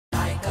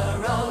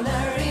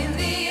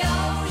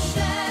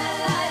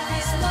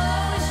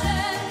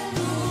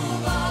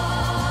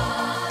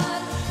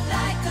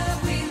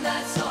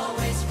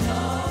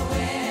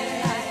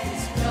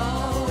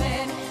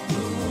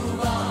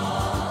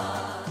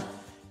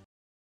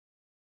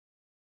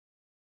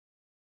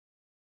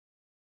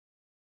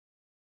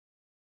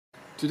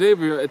Today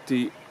we are at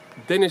the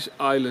Danish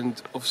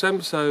island of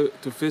Samsø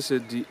to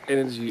visit the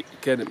Energy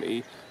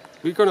Academy.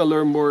 We're going to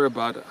learn more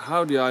about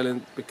how the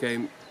island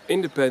became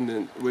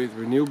independent with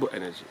renewable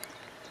energy.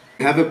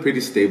 We have a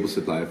pretty stable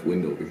supply of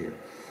wind over here.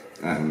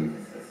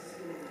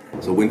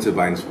 So wind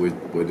turbines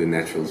were the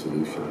natural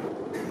solution.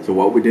 So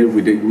what we did,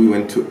 we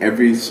went to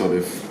every sort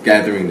of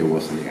gathering there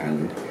was on the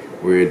island.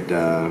 We're at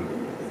a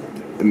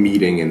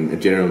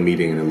general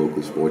meeting in a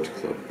local sports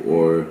club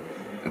or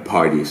a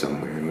party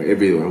somewhere, or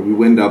everywhere. We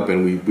went up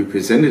and we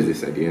presented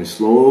this idea, and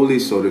slowly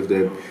sort of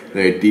the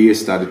idea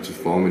started to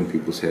form in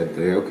people's head.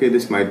 They're, okay,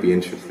 this might be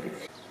interesting.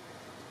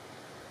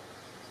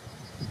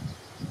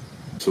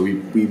 So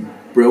we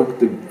broke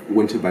the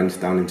wind turbines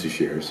down into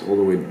shares, all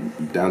the way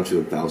down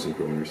to 1,000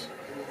 kroners,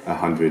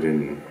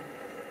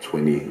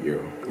 120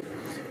 euro.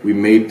 We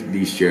made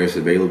these shares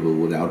available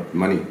without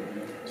money.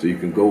 So you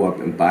can go up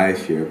and buy a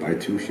share, buy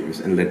 2 shares,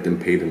 and let them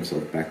pay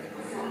themselves back.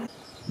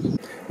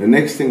 The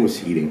next thing was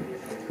heating.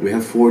 We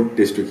have 4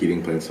 district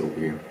heating plants over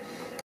here.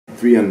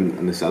 3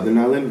 on the southern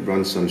island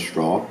runs on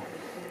straw,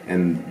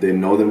 and the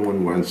northern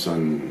one runs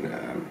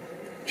on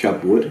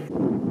chopped wood.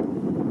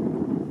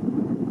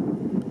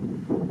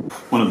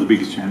 One of the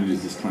biggest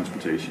challenges is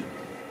transportation.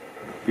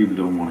 People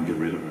don't want to get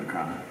rid of their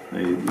car.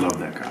 They love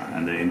their car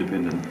and they're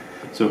independent.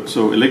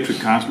 So electric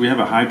cars, we have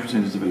a high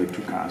percentage of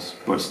electric cars,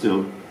 but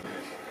still,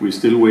 we're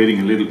still waiting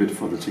a little bit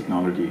for the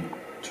technology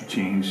to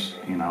change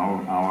in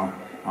our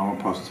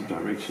positive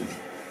direction,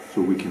 so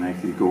we can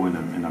actually go in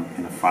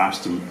a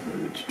faster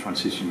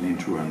transition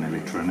into an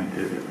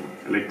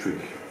electric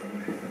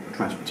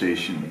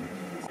transportation.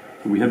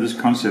 We have this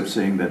concept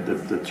saying that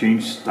the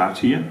change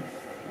starts here.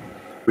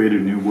 We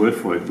created a new word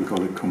for it. We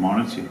call it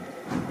commonity,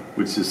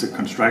 which is a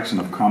contraction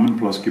of common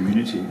plus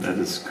community. That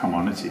is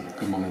commonity.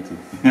 Community.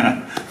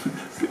 Yeah.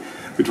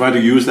 We try to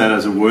use that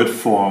as a word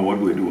for what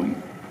we're doing,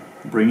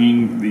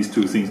 bringing these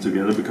 2 things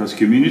together, because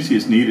community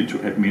is needed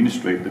to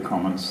administrate the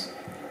commons,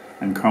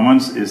 and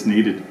commons is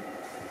needed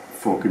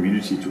for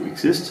community to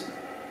exist,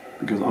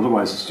 because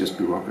otherwise it's just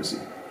bureaucracy.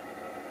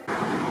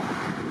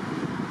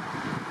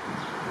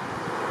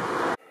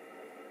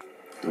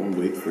 Don't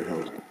wait for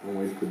help. Don't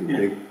wait for the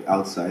big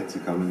outside to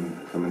come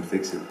and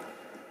fix it.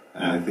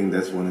 And I think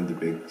that's one of the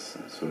big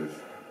sort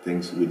of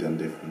things we've done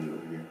differently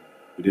over here.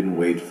 We didn't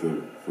wait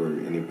for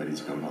anybody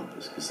to come help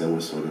us, because that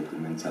was sort of the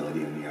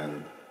mentality on the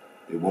island.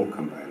 They won't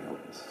come by and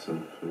help us.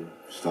 So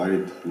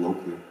started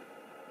locally,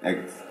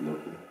 act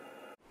locally.